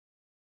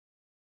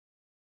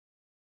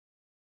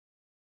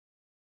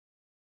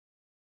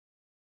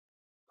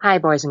Hi,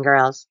 boys and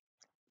girls.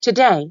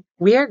 Today,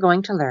 we are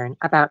going to learn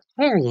about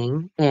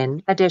carrying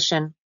in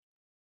addition.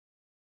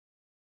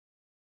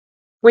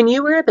 When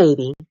you were a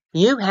baby,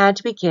 you had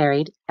to be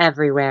carried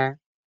everywhere.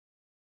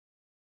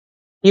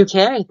 You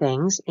carry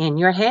things in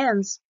your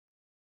hands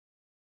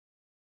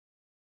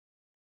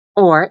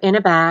or in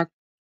a bag.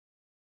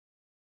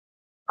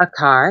 A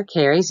car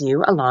carries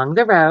you along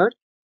the road,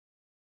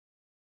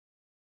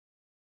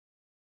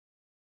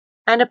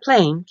 and a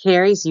plane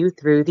carries you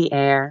through the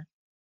air.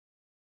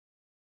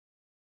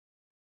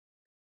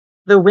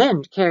 The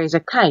wind carries a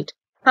kite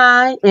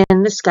high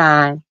in the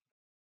sky,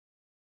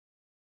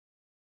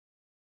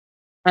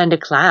 and a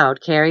cloud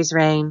carries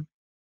rain.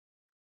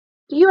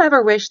 Do you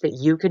ever wish that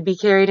you could be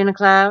carried in a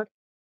cloud?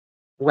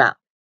 Well,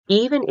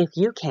 even if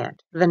you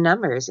can't, the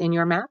numbers in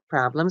your math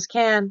problems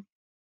can.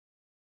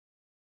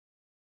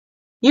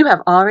 You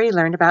have already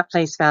learned about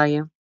place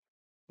value.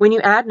 When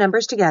you add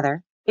numbers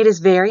together, it is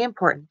very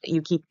important that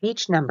you keep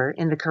each number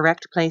in the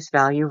correct place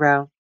value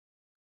row.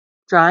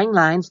 Drawing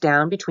lines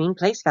down between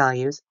place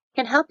values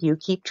can help you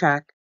keep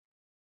track.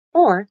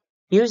 Or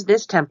use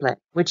this template,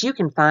 which you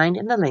can find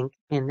in the link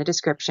in the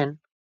description.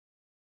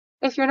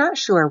 If you're not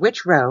sure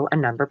which row a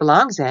number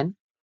belongs in,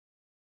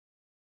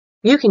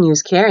 you can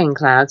use carrying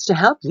clouds to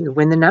help you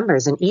when the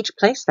numbers in each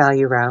place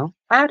value row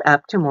add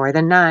up to more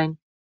than 9.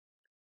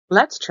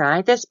 Let's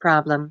try this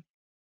problem.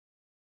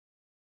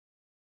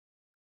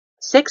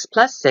 6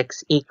 plus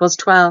 6 equals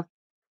 12,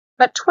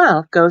 but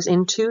 12 goes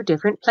in 2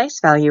 different place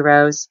value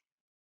rows.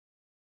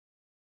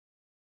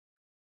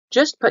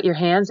 Just put your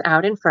hands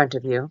out in front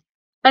of you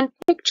and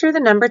picture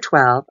the number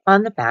 12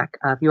 on the back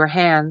of your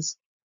hands.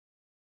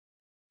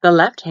 The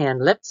left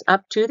hand lifts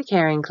up to the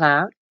carrying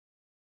cloud,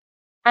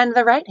 and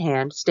the right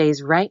hand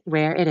stays right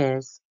where it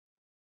is.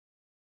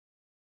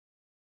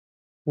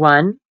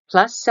 1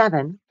 plus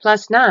 7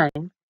 plus 9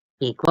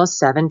 equals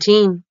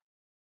 17.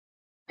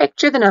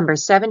 Picture the number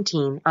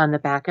 17 on the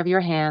back of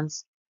your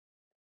hands.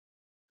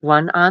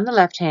 1 on the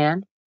left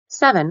hand,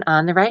 7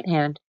 on the right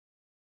hand.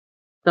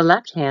 The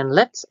left hand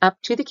lifts up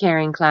to the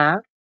carrying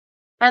cloud,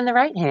 and the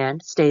right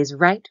hand stays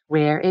right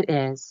where it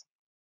is.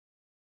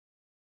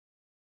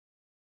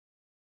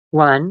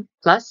 1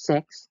 plus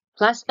 6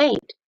 plus 8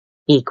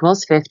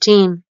 equals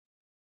 15.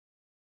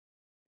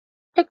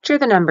 Picture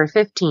the number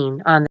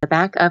 15 on the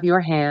back of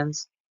your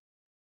hands.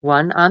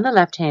 1 on the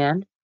left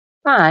hand,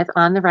 5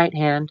 on the right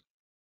hand.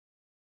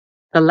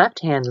 The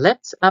left hand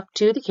lifts up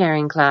to the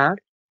carrying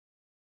cloud,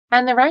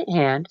 and the right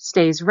hand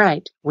stays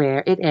right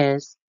where it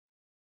is.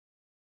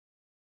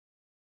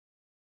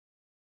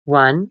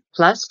 1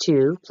 plus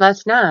 2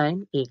 plus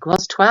 9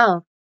 equals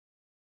 12.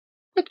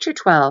 Picture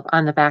 12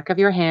 on the back of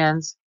your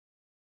hands.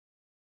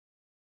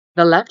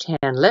 The left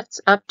hand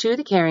lifts up to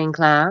the carrying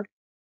cloud,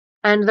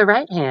 and the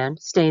right hand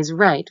stays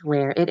right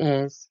where it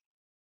is.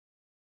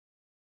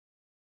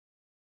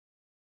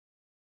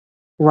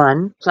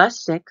 1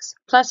 plus 6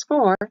 plus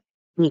 4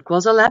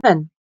 equals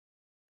 11.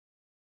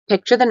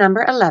 Picture the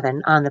number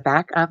 11 on the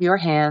back of your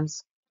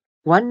hands,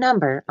 one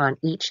number on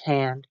each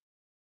hand.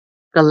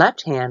 The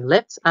left hand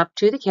lifts up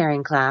to the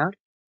carrying cloud,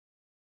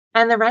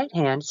 and the right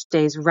hand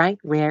stays right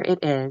where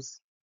it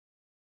is.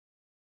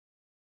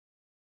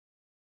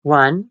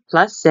 1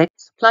 plus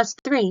 6 plus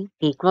 3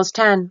 equals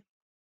 10.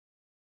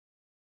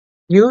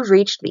 You've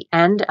reached the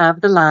end of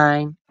the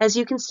line, as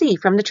you can see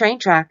from the train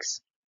tracks.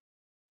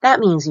 That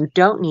means you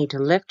don't need to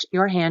lift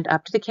your hand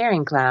up to the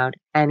carrying cloud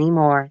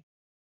anymore.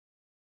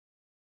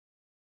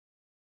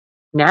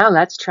 Now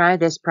let's try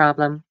this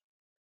problem.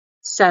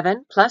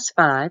 7 plus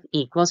 5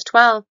 equals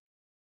 12.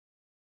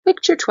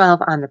 Picture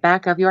 12 on the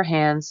back of your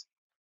hands,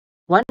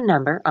 one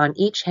number on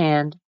each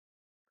hand.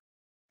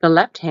 The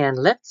left hand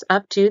lifts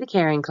up to the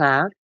carrying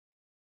cloud,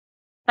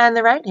 and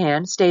the right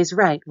hand stays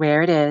right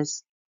where it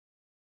is.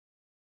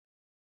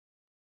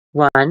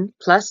 1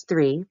 plus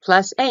 3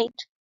 plus 8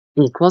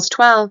 equals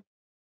 12.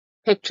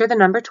 Picture the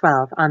number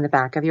 12 on the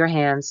back of your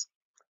hands.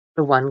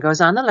 The 1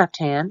 goes on the left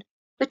hand,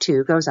 the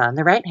 2 goes on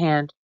the right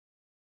hand.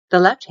 The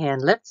left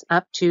hand lifts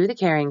up to the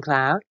carrying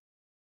cloud,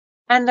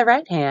 and the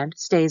right hand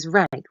stays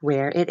right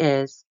where it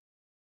is.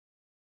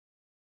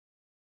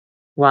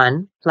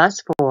 1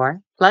 plus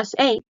 4 plus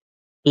 8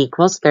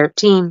 equals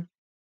 13.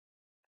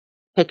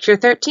 Picture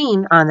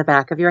 13 on the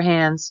back of your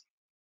hands.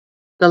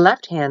 The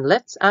left hand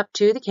lifts up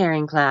to the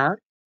carrying cloud,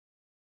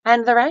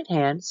 and the right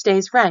hand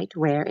stays right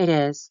where it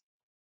is.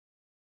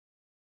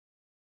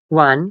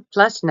 1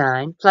 plus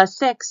 9 plus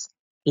 6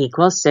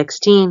 equals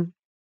 16.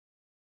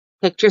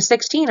 Picture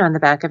 16 on the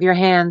back of your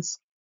hands.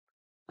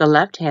 The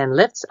left hand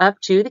lifts up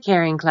to the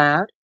carrying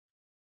cloud,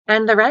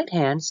 and the right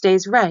hand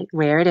stays right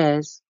where it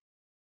is.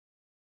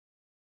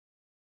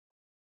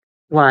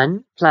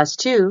 1 plus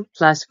 2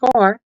 plus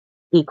 4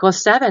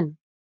 equals 7.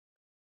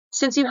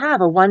 Since you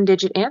have a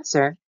one-digit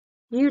answer,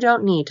 you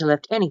don't need to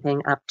lift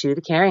anything up to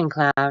the carrying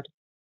cloud.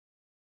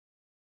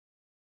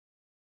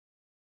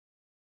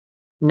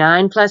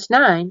 9 plus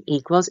 9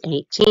 equals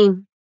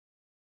 18.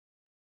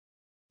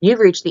 You've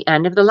reached the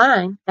end of the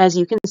line, as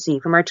you can see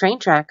from our train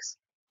tracks,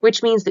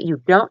 which means that you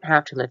don't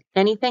have to lift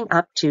anything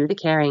up to the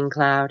carrying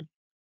cloud.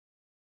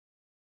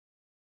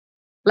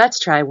 Let's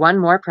try one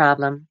more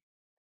problem.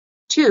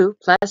 2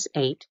 plus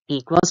 8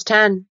 equals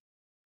 10.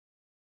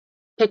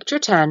 Picture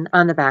 10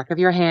 on the back of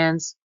your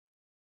hands.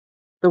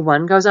 The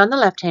 1 goes on the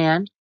left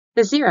hand,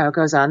 the 0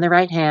 goes on the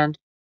right hand.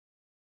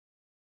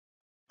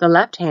 The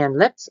left hand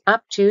lifts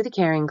up to the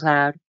carrying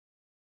cloud,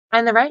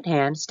 and the right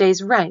hand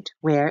stays right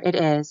where it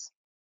is.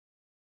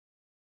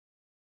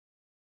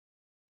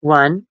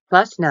 1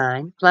 plus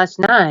 9 plus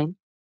 9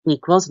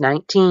 equals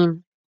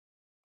 19.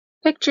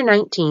 Picture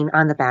 19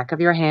 on the back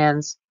of your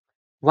hands,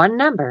 one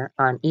number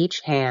on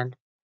each hand.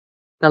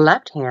 The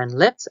left hand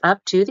lifts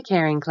up to the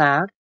carrying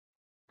cloud,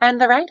 and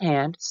the right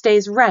hand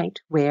stays right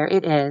where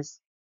it is.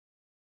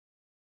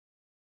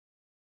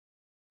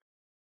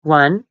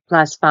 1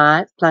 plus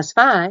 5 plus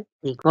 5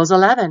 equals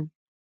 11.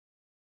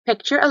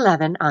 Picture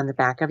 11 on the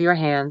back of your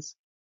hands.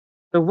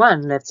 The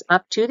 1 lifts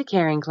up to the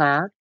carrying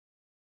cloud,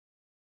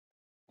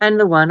 and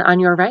the 1 on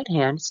your right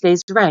hand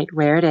stays right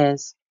where it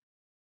is.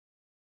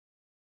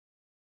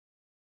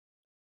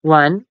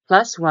 1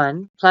 plus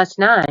 1 plus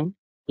 9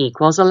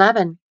 equals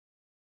 11.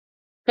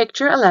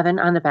 Picture 11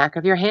 on the back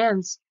of your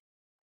hands.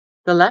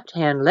 The left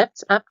hand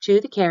lifts up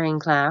to the carrying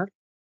cloud,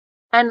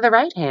 and the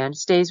right hand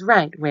stays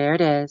right where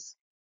it is.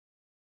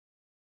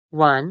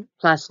 1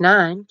 plus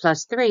 9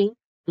 plus 3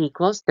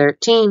 equals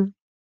 13.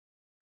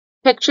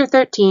 Picture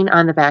 13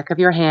 on the back of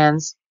your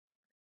hands.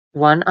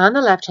 1 on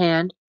the left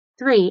hand,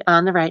 3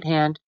 on the right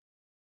hand.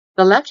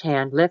 The left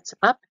hand lifts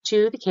up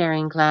to the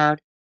carrying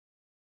cloud,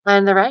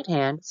 and the right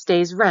hand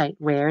stays right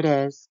where it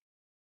is.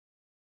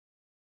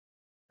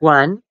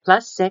 1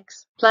 plus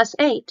 6 plus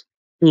 8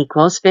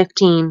 equals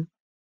 15.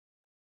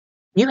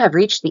 You have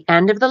reached the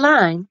end of the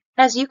line,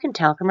 as you can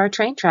tell from our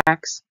train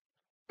tracks.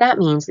 That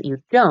means that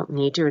you don't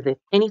need to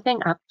lift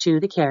anything up to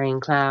the carrying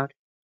cloud.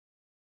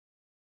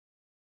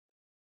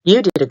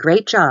 You did a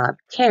great job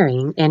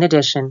carrying in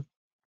addition.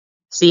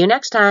 See you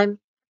next time.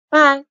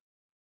 Bye.